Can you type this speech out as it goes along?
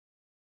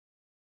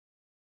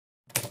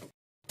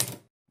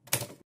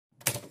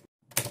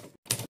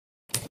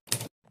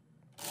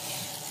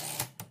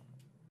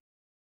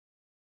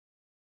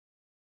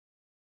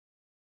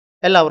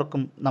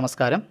എല്ലാവർക്കും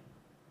നമസ്കാരം.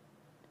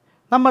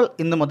 നമ്മൾ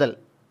ഇന്നു മുതൽ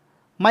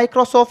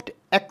മൈക്രോസോഫ്റ്റ്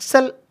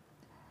എക്സൽ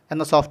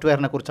എന്ന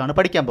സോഫ്റ്റ്വെയറിനെ കുറിച്ചാണ്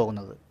പഠിക്കാൻ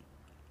പോകുന്നത്.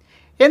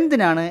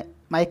 എന്തിനാണ്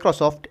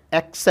മൈക്രോസോഫ്റ്റ്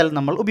എക്സൽ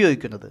നമ്മൾ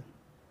ഉപയോഗിക്കുന്നത്?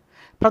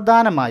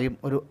 പ്രധാനമായും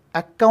ഒരു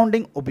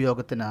അക്കൗണ്ടിംഗ്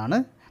ഉപയോഗത്തിനാണ്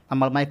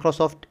നമ്മൾ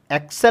മൈക്രോസോഫ്റ്റ്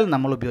എക്സൽ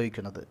നമ്മൾ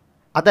ഉപയോഗിക്കുന്നത്.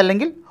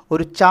 അതല്ലെങ്കിൽ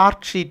ഒരു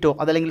ചാർട്ട് ഷീറ്റോ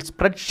അതല്ലെങ്കിൽ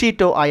സ്പ്രെഡ്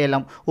ഷീറ്റോ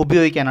ആയെല്ലാം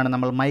ഉപയോഗിക്കാനാണ്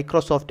നമ്മൾ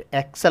മൈക്രോസോഫ്റ്റ്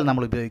എക്സൽ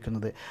നമ്മൾ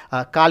ഉപയോഗിക്കുന്നത്.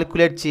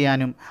 കാൽക്കുലേറ്റ്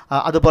ചെയ്യാനും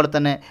അതുപോലെ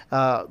തന്നെ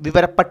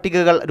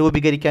വിവരപ്പട്ടികകൾ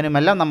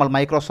രൂപീകരിക്കാനുമെല്ലാം നമ്മൾ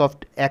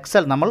മൈക്രോസോഫ്റ്റ്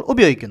എക്സൽ നമ്മൾ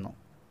ഉപയോഗിക്കുന്നു.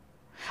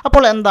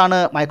 അപ്പോൾ എന്താണ്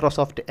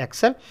മൈക്രോസോഫ്റ്റ്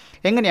എക്സൽ?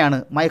 എങ്ങനെയാണ്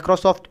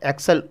മൈക്രോസോഫ്റ്റ്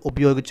എക്സൽ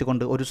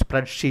ഉപയോഗിച്ചുകൊണ്ട് ഒരു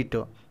സ്പ്രെഡ്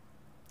ഷീറ്റോ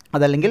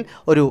അതല്ലെങ്കിൽ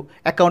ഒരു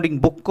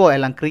അക്കൗണ്ടിംഗ് ബുക്കോ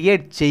എല്ലാം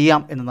ക്രിയേറ്റ്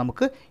ചെയ്യാം എന്ന്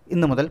നമുക്ക്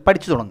ഇന്നു മുതൽ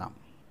പഠിച്ചു തുടങ്ങാം.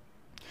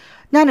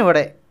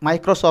 ഞാനിവിടെ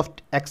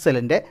മൈക്രോസോഫ്റ്റ്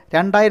എക്സലിൻ്റെ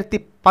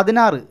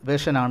 2016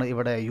 വേർഷനാണ്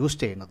ഇവിടെ യൂസ്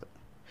ചെയ്യുന്നത്.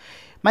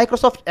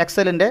 മൈക്രോസോഫ്റ്റ്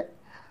എക്സലിൻ്റെ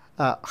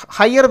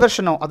ഹയർ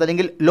വെർഷനോ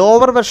അതല്ലെങ്കിൽ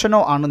ലോവർ വെർഷനോ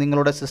ആണ്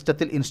നിങ്ങളുടെ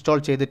സിസ്റ്റത്തിൽ ഇൻസ്റ്റാൾ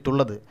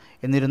ചെയ്തിട്ടുള്ളത്.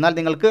 എന്നിരുന്നാൽ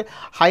നിങ്ങൾക്ക്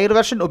ഹയർ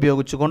വെർഷൻ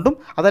ഉപയോഗിച്ചുകൊണ്ടും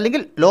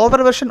അതല്ലെങ്കിൽ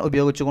ലോവർ വെർഷൻ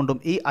ഉപയോഗിച്ചുകൊണ്ടും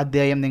ഈ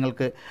അധ്യായം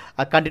നിങ്ങൾക്ക്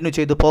കണ്ടിന്യൂ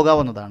ചെയ്തു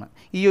പോകാവുന്നതാണ്.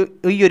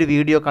 ഈ ഒരു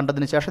വീഡിയോ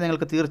കണ്ടതിന് ശേഷം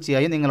നിങ്ങൾക്ക്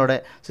തീർച്ചയായും നിങ്ങളുടെ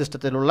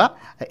സിസ്റ്റത്തിലുള്ള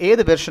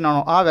ഏത്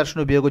വെർഷനാണോ ആ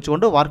വെർഷൻ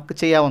ഉപയോഗിച്ചുകൊണ്ട് വർക്ക്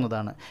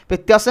ചെയ്യാവുന്നതാണ്.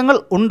 വ്യത്യാസങ്ങൾ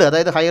ഉണ്ട്,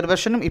 അതായത് ഹയർ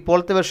വെർഷനും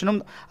ഇപ്പോഴത്തെ വെർഷനും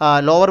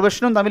ലോവർ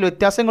വെർഷനും തമ്മിൽ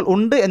വ്യത്യാസങ്ങൾ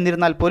ഉണ്ട്.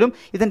 എന്നിരുന്നാൽ പോലും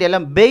ഇതിൻ്റെ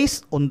എല്ലാം ബേസ്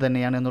ഒന്ന്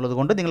തന്നെയാണ് എന്നുള്ളത്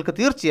കൊണ്ട് നിങ്ങൾക്ക്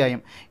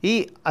തീർച്ചയായും ഈ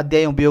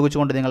അധ്യായം ഉപയോഗിച്ചുകൊണ്ട്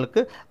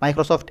നിങ്ങൾക്ക്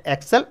മൈക്രോസോഫ്റ്റ്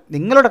എക്സൽ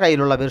നിങ്ങളുടെ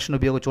കയ്യിലുള്ള വെർഷൻ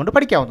ഉപയോഗിച്ചുകൊണ്ട്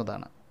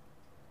പഠിക്കാവുന്നതാണ്.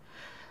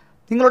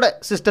 നിങ്ങളുടെ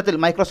സിസ്റ്റത്തിൽ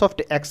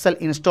മൈക്രോസോഫ്റ്റ് എക്സൽ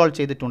ഇൻസ്റ്റാൾ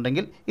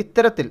ചെയ്തിട്ടുണ്ടെങ്കിൽ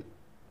ഇത്തരത്തിൽ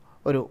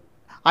ഒരു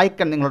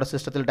ഐക്കൺ നിങ്ങളുടെ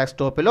സിസ്റ്റത്തിൽ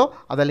ഡെസ്ക്ടോപ്പിലോ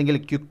അതല്ലെങ്കിൽ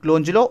ക്വിക്ക്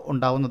ലോഞ്ചിലോ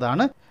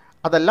ഉണ്ടാവുന്നതാണ്.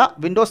 അതല്ല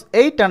വിൻഡോസ്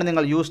 8 ആണ്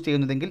നിങ്ങൾ യൂസ്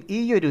ചെയ്യുന്നതെങ്കിൽ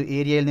ഈ ഒരു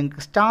ഏരിയയിൽ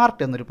നിങ്ങൾക്ക്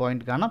സ്റ്റാർട്ട് എന്നൊരു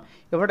പോയിന്റ് കാണാം.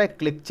 ഇവിടെ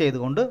ക്ലിക്ക്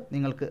ചെയ്തുകൊണ്ട്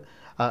നിങ്ങൾക്ക്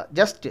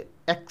ജസ്റ്റ്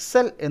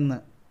എക്സൽ എന്ന്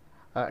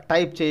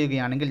ടൈപ്പ്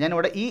ചെയ്യുകയാണെങ്കിൽ,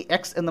 ഞാനിവിടെ ഈ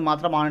എക്സ് എന്ന്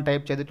മാത്രമാണ്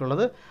ടൈപ്പ്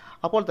ചെയ്തിട്ടുള്ളത്.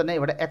 അപ്പോൾ തന്നെ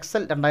ഇവിടെ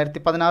എക്സൽ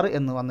 2016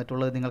 എന്ന്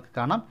വന്നിട്ടുള്ളത് നിങ്ങൾക്ക്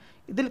കാണാം.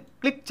 ഇതിൽ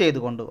ക്ലിക്ക്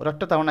ചെയ്തുകൊണ്ട്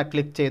ഒരൊറ്റ തവണ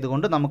ക്ലിക്ക്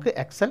ചെയ്തുകൊണ്ട് നമുക്ക്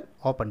എക്സൽ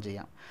ഓപ്പൺ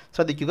ചെയ്യാം.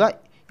 ശ്രദ്ധിക്കുക,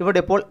 ഇവിടെ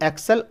ഇപ്പോൾ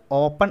എക്സൽ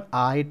ഓപ്പൺ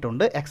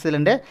ആയിട്ടുണ്ട്.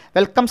 എക്സലിൻ്റെ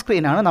വെൽക്കം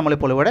സ്ക്രീനാണ്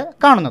നമ്മളിപ്പോൾ ഇവിടെ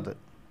കാണുന്നത്.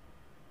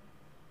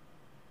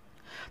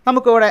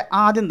 നമുക്കിവിടെ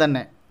ആദ്യം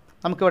തന്നെ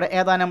നമുക്കിവിടെ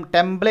ഏതാനും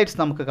ടെംപ്ലേറ്റ്സ്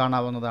നമുക്ക്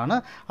കാണാവുന്നതാണ്.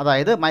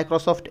 അതായത്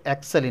മൈക്രോസോഫ്റ്റ്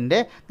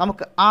എക്സലിൻ്റെ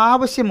നമുക്ക്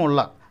ആവശ്യമുള്ള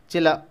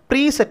ചില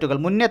പ്രീസെറ്റുകൾ,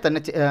 മുന്നേ തന്നെ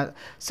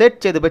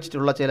സെറ്റ് ചെയ്ത്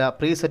വെച്ചിട്ടുള്ള ചില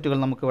പ്രീസെറ്റുകൾ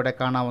നമുക്കിവിടെ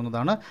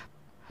കാണാവുന്നതാണ്.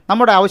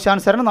 നമ്മുടെ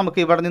ആവശ്യാനുസരണം നമുക്ക്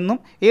ഇവിടെ നിന്നും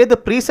ഏത്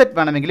പ്രീസെറ്റ്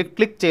വേണമെങ്കിലും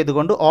ക്ലിക്ക്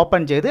ചെയ്തുകൊണ്ട്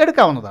ഓപ്പൺ ചെയ്ത്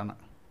എടുക്കാവുന്നതാണ്.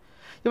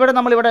 ഇവിടെ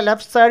നമ്മളിവിടെ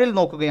ലെഫ്റ്റ് സൈഡിൽ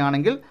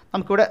നോക്കുകയാണെങ്കിൽ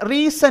നമുക്കിവിടെ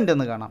റീസെൻ്റ്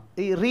എന്ന് കാണാം.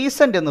 ഈ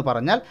റീസെൻ്റ് എന്ന്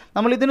പറഞ്ഞാൽ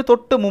നമ്മൾ ഇതിന്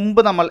തൊട്ട്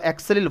മുമ്പ് നമ്മൾ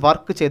എക്സലിൽ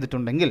വർക്ക്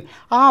ചെയ്തിട്ടുണ്ടെങ്കിൽ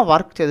ആ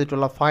വർക്ക്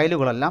ചെയ്തിട്ടുള്ള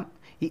ഫയലുകളെല്ലാം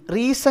ഈ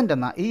റീസെൻ്റ്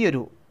എന്ന ഈ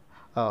ഒരു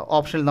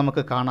ഓപ്ഷനിൽ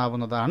നമുക്ക്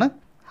കാണാവുന്നതാണ്.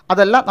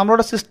 അതല്ല,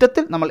 നമ്മളുടെ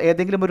സിസ്റ്റത്തിൽ നമ്മൾ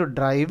ഏതെങ്കിലും ഒരു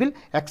ഡ്രൈവിൽ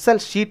എക്സൽ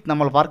ഷീറ്റ്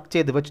നമ്മൾ വർക്ക്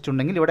ചെയ്ത്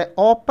വെച്ചിട്ടുണ്ടെങ്കിൽ ഇവിടെ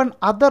ഓപ്പൺ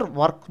അതർ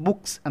വർക്ക്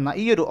ബുക്സ് എന്ന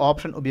ഈ ഒരു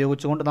ഓപ്ഷൻ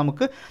ഉപയോഗിച്ചുകൊണ്ട്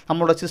നമുക്ക്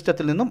നമ്മുടെ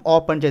സിസ്റ്റത്തിൽ നിന്നും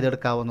ഓപ്പൺ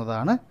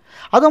ചെയ്തെടുക്കാവുന്നതാണ്.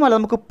 അതുമല്ല,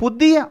 നമുക്ക്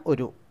പുതിയ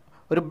ഒരു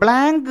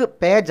ബ്ലാങ്ക്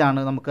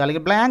പേജാണ് നമുക്ക്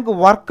അല്ലെങ്കിൽ ബ്ലാങ്ക്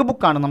വർക്ക്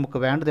ബുക്കാണ് നമുക്ക്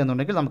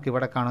വേണ്ടതെന്നുണ്ടെങ്കിൽ നമുക്ക്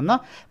ഇവിടെ കാണുന്ന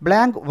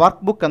ബ്ലാങ്ക്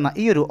വർക്ക് ബുക്ക് എന്ന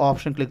ഈ ഒരു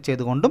ഓപ്ഷൻ ക്ലിക്ക്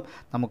ചെയ്തുകൊണ്ടും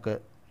നമുക്ക്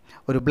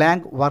ഒരു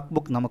ബ്ലാങ്ക് വർക്ക്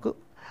ബുക്ക് നമുക്ക്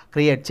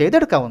ക്രിയേറ്റ്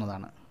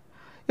ചെയ്തെടുക്കാവുന്നതാണ്.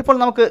 ഇപ്പോൾ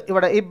നമുക്ക്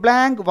ഇവിടെ ഈ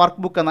ബ്ലാങ്ക്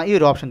വർക്ക് ബുക്ക് എന്ന ഈ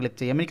ഒരു ഓപ്ഷൻ ക്ലിക്ക്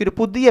ചെയ്യാം. എനിക്കൊരു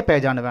പുതിയ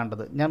പേജാണ്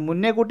വേണ്ടത്. ഞാൻ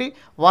മുന്നേ കൂട്ടി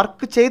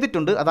വർക്ക്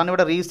ചെയ്തിട്ടുണ്ട്, അതാണ്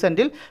ഇവിടെ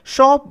റീസെൻറ്റിൽ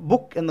ഷോപ്പ്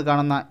ബുക്ക് എന്ന്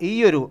കാണുന്ന ഈ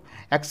ഒരു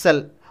എക്സൽ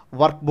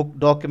വർക്ക് ബുക്ക്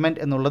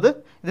ഡോക്യുമെൻറ്റ് എന്നുള്ളത്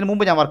ഇതിന്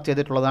മുമ്പ് ഞാൻ വർക്ക്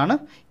ചെയ്തിട്ടുള്ളതാണ്.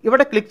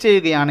 ഇവിടെ ക്ലിക്ക്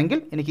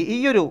ചെയ്യുകയാണെങ്കിൽ എനിക്ക് ഈ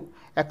ഒരു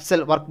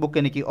എക്സൽ വർക്ക് ബുക്ക്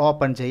എനിക്ക്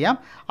ഓപ്പൺ ചെയ്യാം.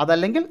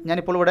 അതല്ലെങ്കിൽ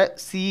ഞാനിപ്പോൾ ഇവിടെ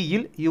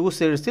സിയിൽ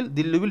യൂസേഴ്സിൽ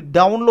ദില്ലുവിൽ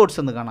ഡൗൺലോഡ്സ്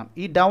എന്ന് കാണാം.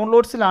 ഈ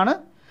ഡൗൺലോഡ്സിലാണ്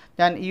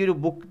ഞാൻ ഈ ഒരു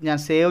ബുക്ക് ഞാൻ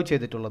സേവ്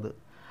ചെയ്തിട്ടുള്ളത്.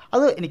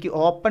 അത് എനിക്ക്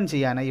ഓപ്പൺ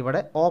ചെയ്യാനായി ഇവിടെ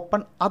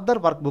ഓപ്പൺ അതർ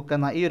വർക്ക് ബുക്ക്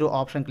എന്ന ഈ ഒരു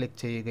ഓപ്ഷൻ ക്ലിക്ക്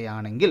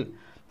ചെയ്യുകയാണെങ്കിൽ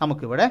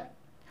നമുക്കിവിടെ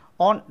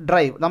ഓൺ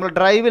ഡ്രൈവ്, നമ്മൾ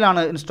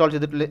ഡ്രൈവിലാണ് ഇൻസ്റ്റാൾ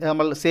ചെയ്തിട്ടുള്ളത്,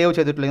 നമ്മൾ സേവ്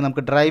ചെയ്തിട്ടുണ്ടെങ്കിൽ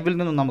നമുക്ക് ഡ്രൈവിൽ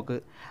നിന്നും നമുക്ക്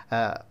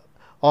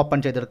ഓപ്പൺ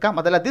ചെയ്തെടുക്കാം.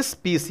 അതല്ല ദിസ്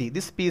പി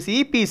സി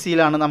ഈ പി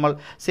സിയിലാണ് നമ്മൾ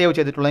സേവ്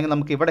ചെയ്തിട്ടുള്ളതെങ്കിൽ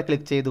നമുക്ക് ഇവിടെ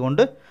ക്ലിക്ക്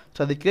ചെയ്തുകൊണ്ട്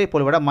ശ്രദ്ധിക്കുക,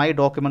 ഇപ്പോൾ ഇവിടെ മൈ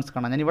ഡോക്യുമെൻറ്റ്സ്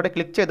കാണാം. ഞാൻ ഇവിടെ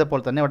ക്ലിക്ക്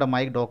ചെയ്തപ്പോൾ തന്നെ ഇവിടെ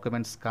മൈ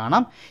ഡോക്യുമെൻറ്റ്സ്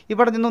കാണാം.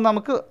 ഇവിടെ നിന്നും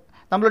നമുക്ക്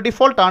നമ്മൾ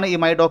ഡിഫോൾട്ടാണ് ഈ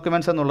മൈ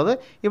ഡോക്യുമെൻറ്റ്സ് എന്നുള്ളത്.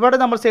 ഇവിടെ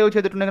നമ്മൾ സേവ്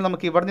ചെയ്തിട്ടുണ്ടെങ്കിൽ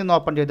നമുക്ക് ഇവിടെ നിന്ന്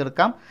ഓപ്പൺ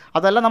ചെയ്തെടുക്കാം.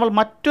 അതല്ല, നമ്മൾ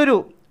മറ്റൊരു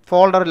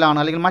ഫോൾഡറിലാണ്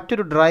അല്ലെങ്കിൽ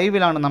മറ്റൊരു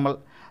ഡ്രൈവിലാണ് നമ്മൾ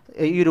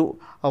ഈ ഒരു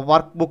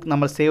വർക്ക് ബുക്ക്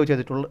നമ്മൾ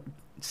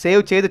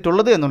സേവ്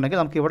ചെയ്തിട്ടുള്ളത് എന്നുണ്ടെങ്കിൽ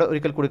നമുക്ക് ഇവിടെ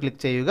ഒരിക്കൽ കൂടി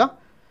ക്ലിക്ക് ചെയ്യുക.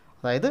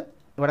 അതായത്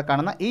ഇവിടെ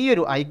കാണുന്ന ഈ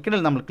ഒരു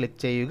ഐക്കണിൽ നമ്മൾ ക്ലിക്ക്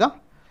ചെയ്യുക.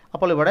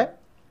 അപ്പോൾ ഇവിടെ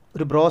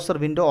ഒരു ബ്രൗസർ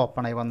വിൻഡോ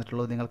ഓപ്പണായി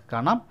വന്നിട്ടുള്ളത് നിങ്ങൾക്ക്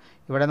കാണാം.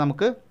 ഇവിടെ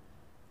നമുക്ക്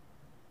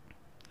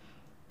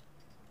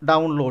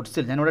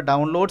ഡൗൺലോഡ്സിൽ, ഞാനിവിടെ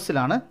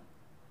ഡൗൺലോഡ്സിലാണ്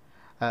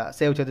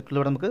സേവ് ചെയ്തിട്ടുള്ളത്.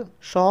 ഇവിടെ നമുക്ക്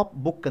ഷോപ്പ്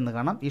ബുക്ക് എന്ന്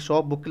കാണാം. ഈ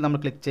ഷോപ്പ് ബുക്കിൽ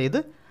നമ്മൾ ക്ലിക്ക് ചെയ്ത്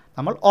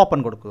നമ്മൾ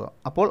ഓപ്പൺ കൊടുക്കുക.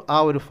 അപ്പോൾ ആ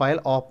ഒരു ഫയൽ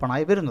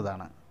ഓപ്പണായി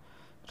വരുന്നതാണ്.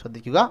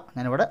 ശ്രദ്ധിക്കുക,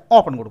 ഞാനിവിടെ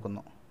ഓപ്പൺ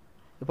കൊടുക്കുന്നു.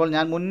 ഇപ്പോൾ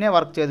ഞാൻ മുന്നേ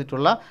വർക്ക്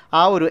ചെയ്തിട്ടുള്ള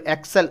ആ ഒരു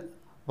എക്സൽ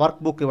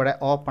വർക്ക് ബുക്ക് ഇവിടെ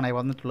ഓപ്പണായി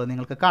വന്നിട്ടുള്ളത്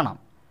നിങ്ങൾക്ക് കാണാം.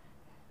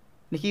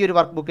 എനിക്ക് ഈ ഒരു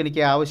വർക്ക് ബുക്ക്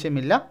എനിക്ക്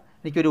ആവശ്യമില്ല,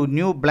 എനിക്കൊരു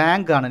ന്യൂ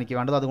ബ്ലാങ്ക് ആണ് എനിക്ക്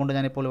വേണ്ടത്. അതുകൊണ്ട്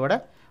ഞാനിപ്പോൾ ഇവിടെ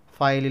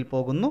ഫയലിൽ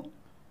പോകുന്നു,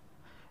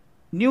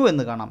 ന്യൂ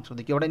എന്ന് കാണാം.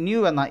 ശ്രദ്ധിക്കുക, ഇവിടെ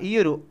ന്യൂ എന്ന ഈ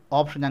ഒരു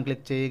ഓപ്ഷൻ ഞാൻ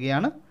ക്ലിക്ക്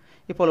ചെയ്യുകയാണ്.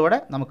 ഇപ്പോൾ ഇവിടെ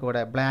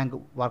നമുക്കിവിടെ ബ്ലാങ്ക്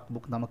വർക്ക്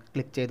ബുക്ക് നമുക്ക്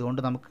ക്ലിക്ക്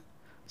ചെയ്തുകൊണ്ട് നമുക്ക്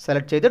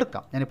സെലക്ട്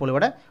ചെയ്തെടുക്കാം. ഞാനിപ്പോൾ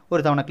ഇവിടെ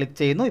ഒരു തവണ ക്ലിക്ക്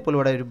ചെയ്യുന്നു. ഇപ്പോൾ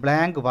ഇവിടെ ഒരു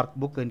ബ്ലാങ്ക് വർക്ക്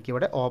ബുക്ക്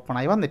എനിക്കിവിടെ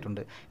ഓപ്പണായി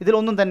വന്നിട്ടുണ്ട്.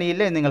 ഇതിലൊന്നും തന്നെ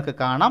ഇല്ല എന്ന് നിങ്ങൾക്ക്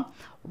കാണാം.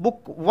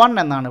 ബുക്ക് 1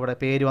 എന്നാണ് ഇവിടെ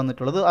പേര്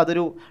വന്നിട്ടുള്ളത്.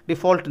 അതൊരു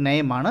ഡിഫോൾട്ട്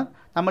നെയിമാണ്.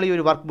 നമ്മൾ ഈ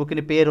ഒരു വർക്ക്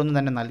ബുക്കിന് പേരൊന്നും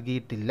തന്നെ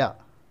നൽകിയിട്ടില്ല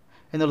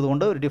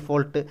എന്നുള്ളതുകൊണ്ട് ഒരു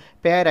ഡിഫോൾട്ട്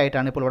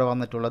പേരായിട്ടാണ് ഇപ്പോൾ ഇവിടെ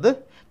വന്നിട്ടുള്ളത്.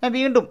 ഞാൻ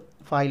വീണ്ടും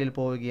ഫയലിൽ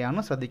പോവുകയാണ്.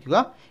 ശ്രദ്ധിക്കുക,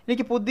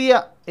 എനിക്ക് പുതിയ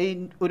ഈ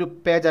ഒരു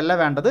പേജല്ല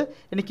വേണ്ടത്.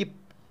 എനിക്ക്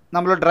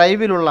നമ്മുടെ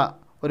ഡ്രൈവിലുള്ള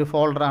ഒരു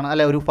ഫോൾഡറാണ്,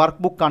 അല്ലെ ഒരു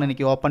വർക്ക് ബുക്കാണ്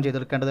എനിക്ക് ഓപ്പൺ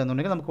ചെയ്തെടുക്കേണ്ടത്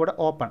എന്നുണ്ടെങ്കിൽ നമുക്കിവിടെ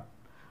ഓപ്പൺ,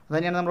 അത്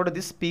തന്നെയാണ് നമ്മളിവിടെ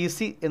ദിസ് PC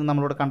എന്ന്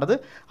നമ്മളിവിടെ കണ്ടത്.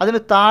 അതിന്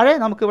താഴെ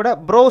നമുക്കിവിടെ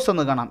ബ്രൗസ്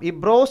എന്ന് കാണാം. ഈ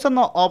ബ്രൗസ്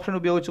എന്ന ഓപ്ഷൻ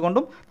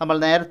ഉപയോഗിച്ചുകൊണ്ടും നമ്മൾ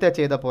നേരത്തെ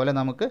ചെയ്ത പോലെ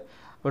നമുക്ക്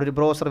ഇവിടെ ഒരു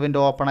ബ്രൗസർ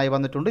വിൻഡോ ഓപ്പണായി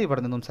വന്നിട്ടുണ്ട്.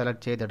 ഇവിടെ നിന്നും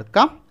സെലക്ട്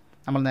ചെയ്തെടുക്കാം.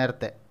 നമ്മൾ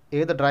നേരത്തെ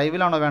ഏത്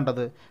ഡ്രൈവിലാണോ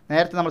വേണ്ടത്,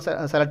 നേരത്തെ നമ്മൾ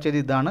സെലക്ട് ചെയ്ത്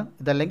ഇതാണ്,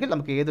 ഇതല്ലെങ്കിൽ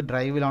നമുക്ക് ഏത്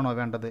ഡ്രൈവിലാണോ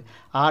വേണ്ടത്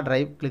ആ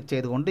ഡ്രൈവ് ക്ലിക്ക്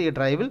ചെയ്തുകൊണ്ട് ഈ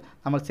ഡ്രൈവിൽ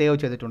നമ്മൾ സേവ്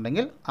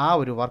ചെയ്തിട്ടുണ്ടെങ്കിൽ ആ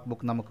ഒരു വർക്ക്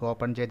ബുക്ക് നമുക്ക്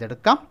ഓപ്പൺ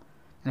ചെയ്തെടുക്കാം.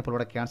 ഞാനിപ്പോൾ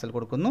ഇവിടെ ക്യാൻസൽ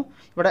കൊടുക്കുന്നു.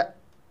 ഇവിടെ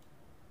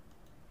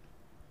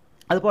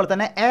അതുപോലെ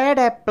തന്നെ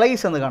ആഡ് എ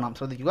പ്ലേസ് എന്ന് കാണാം.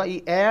 ശ്രദ്ധിക്കുക, ഈ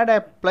ആഡ്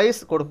എ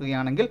പ്ലേസ്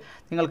കൊടുക്കുകയാണെങ്കിൽ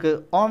നിങ്ങൾക്ക്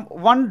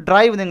വൺ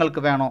ഡ്രൈവ്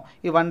നിങ്ങൾക്ക് വേണോ,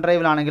 ഈ വൺ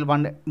ഡ്രൈവിലാണെങ്കിൽ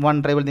വൺ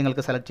ഡ്രൈവിൽ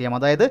നിങ്ങൾക്ക് സെലക്ട് ചെയ്യാം.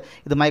 അതായത്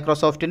ഇത്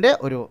മൈക്രോസോഫ്റ്റിൻ്റെ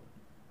ഒരു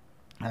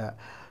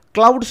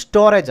ക്ലൗഡ്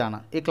സ്റ്റോറേജ് ആണ്.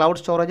 ഈ ക്ലൗഡ്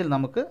സ്റ്റോറേജിൽ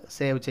നമുക്ക്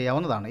സേവ്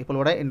ചെയ്യാവുന്നതാണ്. ഇപ്പോൾ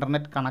ഇവിടെ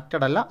ഇൻ്റർനെറ്റ്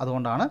കണക്റ്റഡ് അല്ല,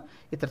 അതുകൊണ്ടാണ്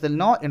ഇത്തരത്തിൽ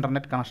നോ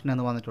ഇൻ്റർനെറ്റ് കണക്ഷൻ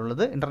എന്ന്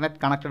വന്നിട്ടുള്ളത്. ഇൻ്റർനെറ്റ്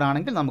കണക്റ്റഡ്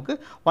ആണെങ്കിൽ നമുക്ക്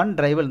വൺ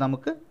ഡ്രൈവിൽ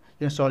നമുക്ക്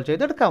ഇൻസ്റ്റാൾ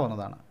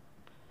ചെയ്തെടുക്കാവുന്നതാണ്.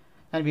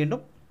 ഞാൻ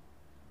വീണ്ടും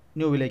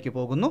ന്യൂവിലേക്ക്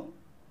പോകുന്നു.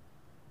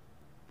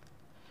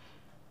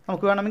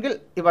 നമുക്ക് വേണമെങ്കിൽ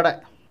ഇവിടെ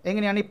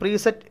എങ്ങനെയാണ് ഈ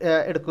പ്രീസെറ്റ്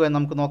എടുക്കുക എന്ന്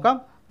നമുക്ക് നോക്കാം.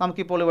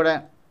 നമുക്കിപ്പോൾ ഇവിടെ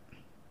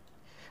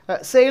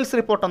സെയിൽസ്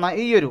റിപ്പോർട്ട് എന്ന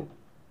ഈ ഒരു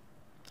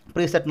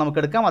പ്രീസെറ്റ് നമുക്ക്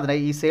എടുക്കാം.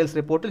 അതിനായി ഈ സെയിൽസ്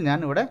റിപ്പോർട്ടിൽ ഞാൻ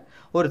ഇവിടെ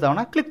ഒരു തവണ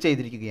ക്ലിക്ക്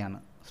ചെയ്തിരിക്കുകയാണ്.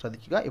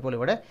 ശ്രദ്ധിക്കുക, ഇപ്പോൾ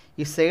ഇവിടെ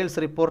ഈ സെയിൽസ്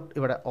റിപ്പോർട്ട്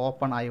ഇവിടെ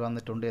ഓപ്പൺ ആയി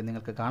വന്നിട്ടുണ്ട് എന്ന്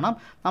നിങ്ങൾക്ക് കാണാം.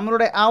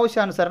 നമ്മളുടെ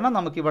ആവശ്യാനുസരണം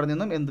നമുക്ക് ഇവിടെ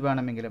നിന്നും എന്ത്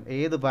വേണമെങ്കിലും,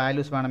 ഏത്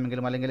വാല്യൂസ്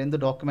വേണമെങ്കിലും അല്ലെങ്കിൽ എന്ത്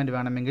ഡോക്യുമെൻറ്റ്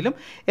വേണമെങ്കിലും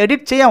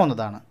എഡിറ്റ്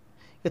ചെയ്യാവുന്നതാണ്.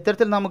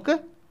 ഇത്തരത്തിൽ നമുക്ക്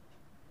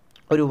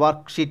ഒരു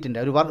വർക്ക്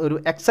ഷീറ്റിൻ്റെ ഒരു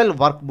എക്സൽ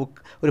വർക്ക് ബുക്ക്,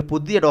 ഒരു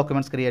പുതിയ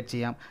ഡോക്യുമെൻറ്റ്സ് ക്രിയേറ്റ്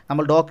ചെയ്യാം.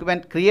 നമ്മൾ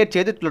ഡോക്യുമെൻറ്റ് ക്രിയേറ്റ്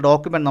ചെയ്തിട്ടുള്ള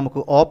ഡോക്യുമെൻറ്റ് നമുക്ക്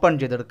ഓപ്പൺ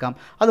ചെയ്തെടുക്കാം.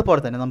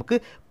 അതുപോലെ തന്നെ നമുക്ക്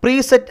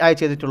പ്രീസെറ്റ് ആയി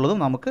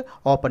ചെയ്തിട്ടുള്ളതും നമുക്ക്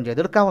ഓപ്പൺ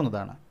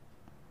ചെയ്തെടുക്കാവുന്നതാണ്.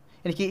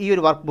 എനിക്ക് ഈ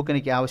ഒരു വർക്ക് ബുക്ക്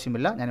എനിക്ക്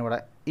ആവശ്യമില്ല. ഞാനിവിടെ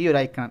ഈ ഒരു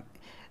ഐക്കൺ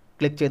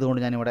ക്ലിക്ക് ചെയ്തുകൊണ്ട്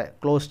ഞാനിവിടെ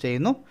ക്ലോസ്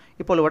ചെയ്യുന്നു.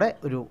 ഇപ്പോൾ ഇവിടെ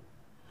ഒരു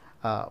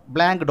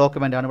ബ്ലാങ്ക്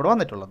ഡോക്യുമെൻ്റാണ് ഇവിടെ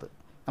വന്നിട്ടുള്ളത്.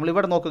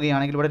 നമ്മളിവിടെ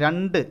നോക്കുകയാണെങ്കിൽ ഇവിടെ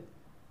രണ്ട്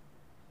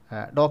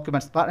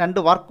ഡോക്യുമെൻറ്റ്സ്, രണ്ട്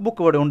വർക്ക്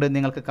ബുക്ക് ഇവിടെ ഉണ്ട്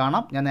നിങ്ങൾക്ക്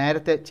കാണാം. ഞാൻ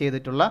നേരത്തെ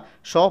ചെയ്തിട്ടുള്ള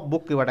ഷോപ്പ്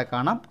ബുക്ക് ഇവിടെ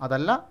കാണാം.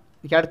 അതല്ല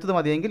എനിക്ക് അടുത്തത്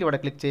മതിയെങ്കിൽ ഇവിടെ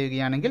ക്ലിക്ക്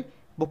ചെയ്യുകയാണെങ്കിൽ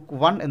ബുക്ക്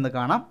 1 എന്ന്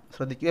കാണാം.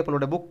 ശ്രദ്ധിക്കുക, ഇപ്പോൾ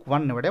ഇവിടെ ബുക്ക്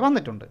 1 ഇവിടെ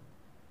വന്നിട്ടുണ്ട്.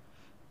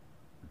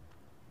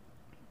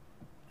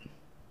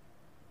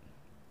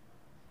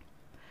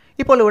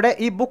 ഇപ്പോൾ ഇവിടെ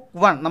ഈ ബുക്ക്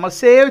 1 നമ്മൾ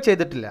സേവ്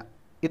ചെയ്തിട്ടില്ല.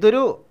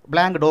 ഇതൊരു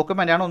ബ്ലാങ്ക്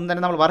ഡോക്യുമെൻ്റ് ആണ്, ഒന്നും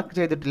തന്നെ നമ്മൾ വർക്ക്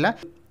ചെയ്തിട്ടില്ല.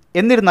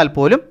 എന്നിരുന്നാൽ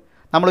പോലും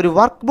നമ്മളൊരു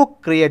വർക്ക് ബുക്ക്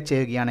ക്രിയേറ്റ്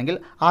ചെയ്യുകയാണെങ്കിൽ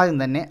ആദ്യം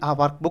തന്നെ ആ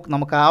വർക്ക് ബുക്ക്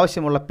നമുക്ക്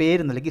ആവശ്യമുള്ള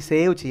പേര് നൽകി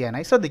സേവ്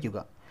ചെയ്യാനായി ശ്രദ്ധിക്കുക.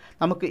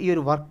 നമുക്ക് ഈ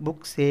ഒരു വർക്ക്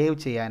ബുക്ക് സേവ്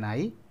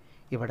ചെയ്യാനായി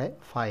ഇവിടെ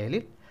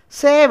ഫയലിൽ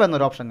സേവ്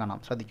എന്നൊരു ഓപ്ഷൻ കാണാം.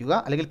 ശ്രദ്ധിക്കുക,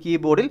 അല്ലെങ്കിൽ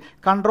കീബോർഡിൽ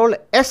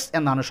Ctrl+S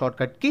എന്നാണ് ഷോർട്ട്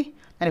കട്ട് കീ.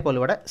 ഞാനിപ്പോൾ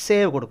ഇവിടെ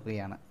സേവ്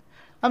കൊടുക്കുകയാണ്.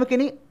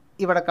 നമുക്കിനി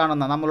ഇവിടെ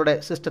കാണുന്ന നമ്മളുടെ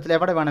സിസ്റ്റത്തിൽ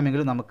എവിടെ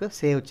വേണമെങ്കിലും നമുക്ക്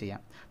സേവ്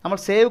ചെയ്യാം. നമ്മൾ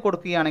സേവ്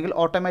കൊടുക്കുകയാണെങ്കിൽ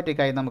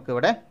ഓട്ടോമാറ്റിക്കായി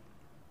നമുക്കിവിടെ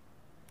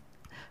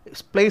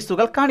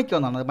പ്ലേസുകൾ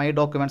കാണിക്കാവുന്നതാണ്. മൈ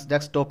ഡോക്യുമെൻറ്റ്സ്,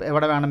 ഡെസ്ക്ടോപ്പ്,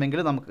 എവിടെ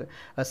വേണമെങ്കിലും നമുക്ക്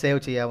സേവ്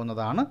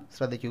ചെയ്യാവുന്നതാണ്.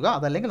 ശ്രദ്ധിക്കുക,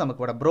 അതല്ലെങ്കിൽ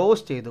നമുക്കിവിടെ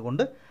ബ്രൗസ്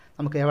ചെയ്തുകൊണ്ട്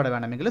നമുക്ക് എവിടെ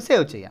വേണമെങ്കിലും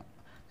സേവ് ചെയ്യാം.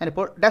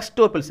 ഞാനിപ്പോൾ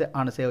ഡെസ്ക്ടോപ്പിൽ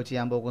ആണ് സേവ്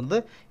ചെയ്യാൻ പോകുന്നത്.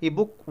 ഈ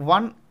ബുക്ക്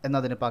 1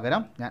 എന്നതിന്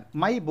പകരം ഞാൻ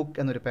മൈ ബുക്ക്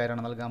എന്നൊരു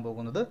പേരാണ് നൽകാൻ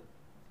പോകുന്നത്.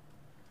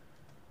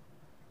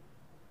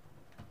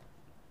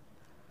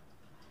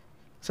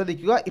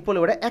 ശ്രദ്ധിക്കുക, ഇപ്പോൾ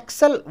ഇവിടെ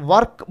എക്സൽ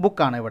വർക്ക്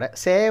ബുക്കാണ് ഇവിടെ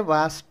സേവ്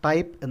ആസ്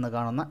ടൈപ്പ് എന്ന്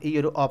കാണുന്ന ഈ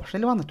ഒരു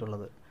ഓപ്ഷനിൽ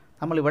വന്നിട്ടുള്ളത്.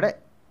 നമ്മളിവിടെ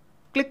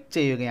ക്ലിക്ക്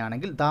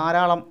ചെയ്യുകയാണെങ്കിൽ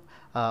ധാരാളം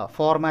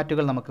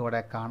ഫോർമാറ്റുകൾ നമുക്കിവിടെ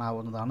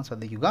കാണാവുന്നതാണ്.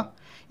 ശ്രദ്ധിക്കുക,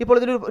 ഇപ്പോൾ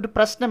ഇതിലൊരു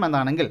പ്രശ്നം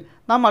എന്താണെങ്കിൽ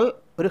നമ്മൾ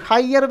ഒരു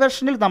ഹയർ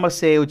വെർഷനിൽ നമ്മൾ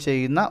സേവ്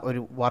ചെയ്യുന്ന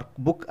ഒരു വർക്ക്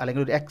ബുക്ക്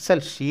അല്ലെങ്കിൽ ഒരു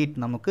എക്സൽ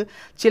ഷീറ്റ് നമുക്ക്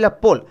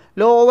ചിലപ്പോൾ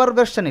ലോവർ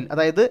വെർഷനിൽ,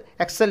 അതായത്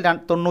എക്സൽ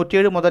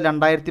 97 മുതൽ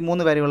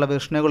 2003 വരെയുള്ള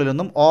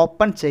വെർഷനുകളിലൊന്നും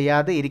ഓപ്പൺ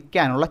ചെയ്യാതെ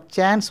ഇരിക്കാനുള്ള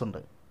ചാൻസ്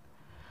ഉണ്ട്.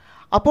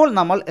 അപ്പോൾ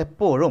നമ്മൾ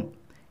എപ്പോഴും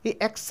ഈ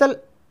എക്സൽ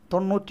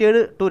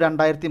 97 to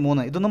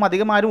 2003 ഇതൊന്നും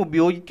അധികം ആരും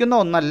ഉപയോഗിക്കുന്ന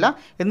ഒന്നല്ല.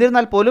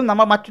 എന്നിരുന്നാൽ പോലും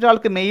നമ്മൾ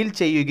മറ്റൊരാൾക്ക് മെയിൽ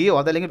ചെയ്യുകയോ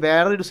അതല്ലെങ്കിൽ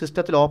വേറൊരു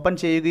സിസ്റ്റത്തിൽ ഓപ്പൺ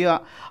ചെയ്യുകയോ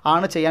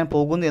ആണ് ചെയ്യാൻ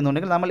പോകുന്നത്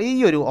എന്നുണ്ടെങ്കിൽ നമ്മൾ ഈ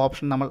ഒരു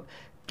ഓപ്ഷൻ നമ്മൾ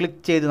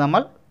ക്ലിക്ക് ചെയ്ത്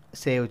നമ്മൾ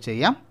സേവ്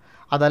ചെയ്യാം.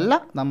 അതല്ല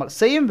നമ്മൾ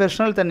സെയിം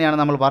വെർഷനിൽ തന്നെയാണ്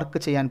നമ്മൾ വർക്ക്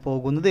ചെയ്യാൻ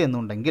പോകുന്നത്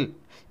എന്നുണ്ടെങ്കിൽ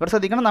ഇവിടെ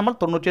ശ്രദ്ധിക്കണം, നമ്മൾ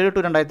 97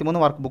 to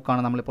 2003 വർക്ക്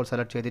ബുക്കാണ് നമ്മളിപ്പോൾ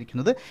സെലക്ട്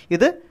ചെയ്തിരിക്കുന്നത്.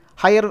 ഇത്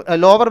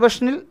ലോവർ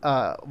വെർഷനിൽ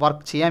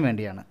വർക്ക് ചെയ്യാൻ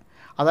വേണ്ടിയാണ്.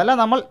 അതല്ല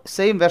നമ്മൾ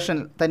സെയിം വെർഷൻ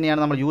തന്നെയാണ്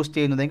നമ്മൾ യൂസ്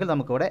ചെയ്യുന്നതെങ്കിൽ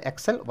നമുക്കിവിടെ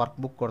എക്സൽ വർക്ക്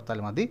ബുക്ക് കൊടുത്താൽ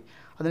മതി.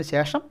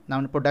 അതിനുശേഷം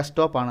നമ്മളിപ്പോൾ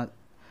ഡെസ്ക്ടോപ്പാണ്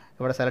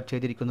ഇവിടെ സെലക്ട്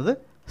ചെയ്തിരിക്കുന്നത്,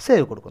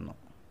 സേവ് കൊടുക്കുന്നു.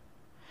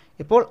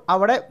 ഇപ്പോൾ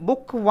അവിടെ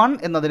ബുക്ക് 1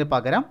 എന്നതിന്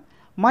പകരം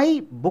മൈ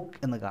ബുക്ക്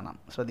എന്ന് കാണാം.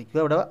 ശ്രദ്ധിക്കുക,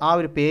 ഇവിടെ ആ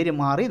ഒരു പേര്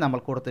മാറി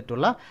നമ്മൾ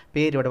കൊടുത്തിട്ടുള്ള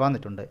പേര് ഇവിടെ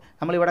വന്നിട്ടുണ്ട്.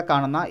 നമ്മളിവിടെ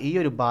കാണുന്ന ഈ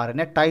ഒരു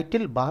ബാറിനെ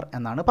ടൈറ്റിൽ ബാർ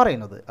എന്നാണ്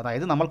പറയുന്നത്.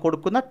 അതായത് നമ്മൾ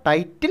കൊടുക്കുന്ന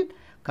ടൈറ്റിൽ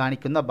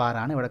കാണിക്കുന്ന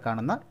ബാറാണ് ഇവിടെ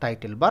കാണുന്ന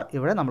ടൈറ്റിൽ ബാർ.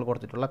 ഇവിടെ നമ്മൾ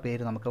കൊടുത്തിട്ടുള്ള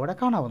പേര് നമുക്കിവിടെ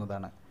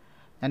കാണാവുന്നതാണ്.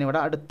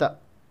 ഞാനിവിടെ അടുത്ത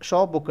ഷോ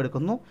ബുക്ക്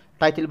എടുക്കുന്നു.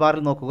 ടൈറ്റിൽ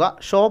ബാറിൽ നോക്കുക,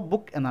 ഷോ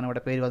ബുക്ക് എന്നാണ്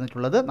ഇവിടെ പേര്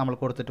വന്നിട്ടുള്ളത്. നമ്മൾ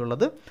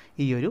കൊടുത്തിട്ടുള്ളത്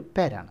ഈ ഒരു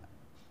പേരാണ്.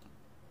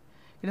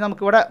 ഇനി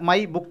നമുക്കിവിടെ മൈ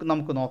ബുക്ക്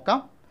നമുക്ക് നോക്കാം.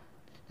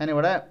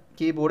 ഞാനിവിടെ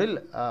കീബോർഡിൽ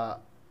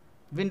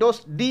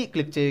വിൻഡോസ് ഡി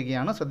ക്ലിക്ക്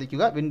ചെയ്യുകയാണ്.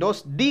 ശ്രദ്ധിക്കുക,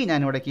 വിൻഡോസ് ഡി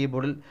ഞാനിവിടെ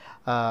കീബോർഡിൽ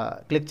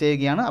ക്ലിക്ക്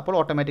ചെയ്യുകയാണ്. അപ്പോൾ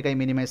ഓട്ടോമാറ്റിക്കായി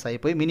മിനിമൈസ്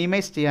ആയിപ്പോയി.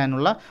 മിനിമൈസ്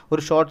ചെയ്യാനുള്ള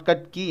ഒരു ഷോർട്ട്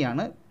കട്ട് കീ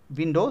ആണ്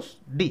വിൻഡോസ്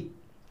ഡി.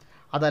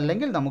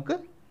 അതല്ലെങ്കിൽ നമുക്ക്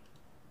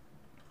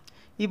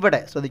ഇവിടെ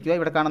ശ്രദ്ധിക്കുക,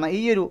 ഇവിടെ കാണുന്ന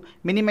ഈ ഒരു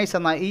മിനിമൈസ്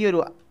എന്ന ഈ ഒരു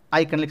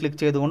ഐക്കണിൽ ക്ലിക്ക്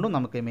ചെയ്തുകൊണ്ടും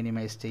നമുക്ക്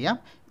മിനിമൈസ് ചെയ്യാം.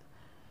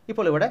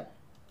 ഇപ്പോൾ ഇവിടെ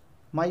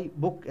മൈ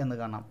ബുക്ക് എന്ന്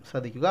കാണാം.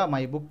 ശ്രദ്ധിക്കുക,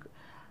 മൈ ബുക്ക്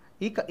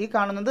ഈ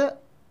കാണുന്നത്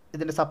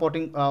ഇതിൻ്റെ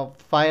സപ്പോർട്ടിംഗ്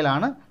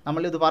ഫയലാണ്.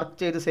 നമ്മളിത് വർക്ക്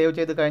ചെയ്ത് സേവ്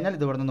ചെയ്ത് കഴിഞ്ഞാൽ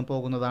ഇത് ഇവിടെ നിന്നും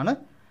പോകുന്നതാണ്.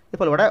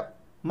 ഇപ്പോൾ ഇവിടെ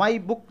മൈ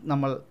ബുക്ക്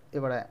നമ്മൾ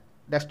ഇവിടെ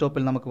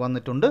ഡെസ്ക്ടോപ്പിൽ നമുക്ക്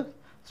വന്നിട്ടുണ്ട്.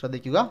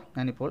 ശ്രദ്ധിക്കുക,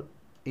 ഞാനിപ്പോൾ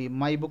ഈ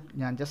മൈ ബുക്ക്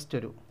ഞാൻ ജസ്റ്റ്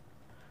ഒരു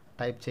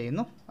ടൈപ്പ്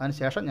ചെയ്യുന്നു.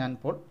 അതിനുശേഷം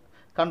ഞാനിപ്പോൾ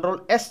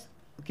Ctrl+S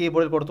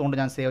കീബോർഡിൽ കൊടുത്തുകൊണ്ട്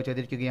ഞാൻ സേവ്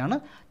ചെയ്തിരിക്കുകയാണ്.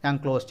 ഞാൻ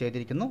ക്ലോസ്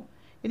ചെയ്തിരിക്കുന്നു.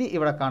 ഇനി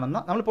ഇവിടെ കാണുന്ന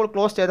നമ്മളിപ്പോൾ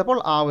ക്ലോസ് ചെയ്തപ്പോൾ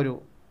ആ ഒരു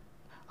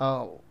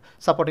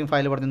സപ്പോർട്ടിംഗ്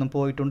ഫയൽ ഇവിടെ നിന്നും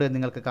പോയിട്ടുണ്ട് എന്ന്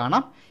നിങ്ങൾക്ക്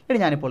കാണാം. ഇനി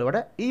ഞാനിപ്പോൾ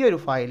ഇവിടെ ഈ ഒരു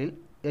ഫയലിൽ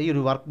ഈ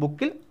ഒരു വർക്ക്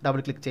ബുക്കിൽ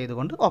ഡബിൾ ക്ലിക്ക്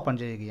ചെയ്തുകൊണ്ട് ഓപ്പൺ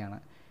ചെയ്യുകയാണ്.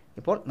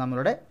 ഇപ്പോൾ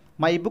നമ്മളുടെ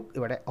മൈ ബുക്ക്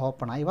ഇവിടെ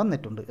ഓപ്പണായി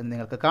വന്നിട്ടുണ്ട് എന്ന്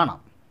നിങ്ങൾക്ക് കാണാം.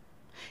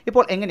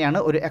 ഇപ്പോൾ എങ്ങനെയാണ്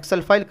ഒരു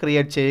എക്സൽ ഫയൽ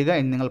ക്രിയേറ്റ് ചെയ്യുക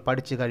എന്ന് നിങ്ങൾ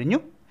പഠിച്ചു കഴിഞ്ഞു.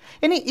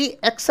 ഇനി ഈ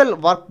എക്സൽ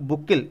വർക്ക്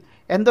ബുക്കിൽ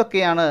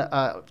എന്തൊക്കെയാണ്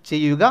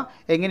ചെയ്യുക,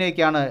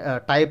 എങ്ങനെയൊക്കെയാണ്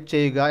ടൈപ്പ്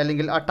ചെയ്യുക,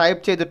 അല്ലെങ്കിൽ ആ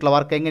ടൈപ്പ് ചെയ്തിട്ടുള്ള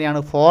വർക്ക് എങ്ങനെയാണ്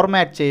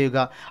ഫോർമാറ്റ് ചെയ്യുക,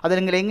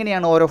 അതല്ലെങ്കിൽ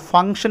എങ്ങനെയാണ് ഓരോ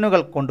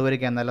ഫംഗ്ഷനുകൾ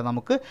കൊണ്ടുവരിക എന്നെല്ലാം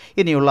നമുക്ക്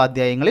ഇനിയുള്ള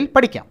അധ്യായങ്ങളിൽ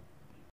പഠിക്കാം.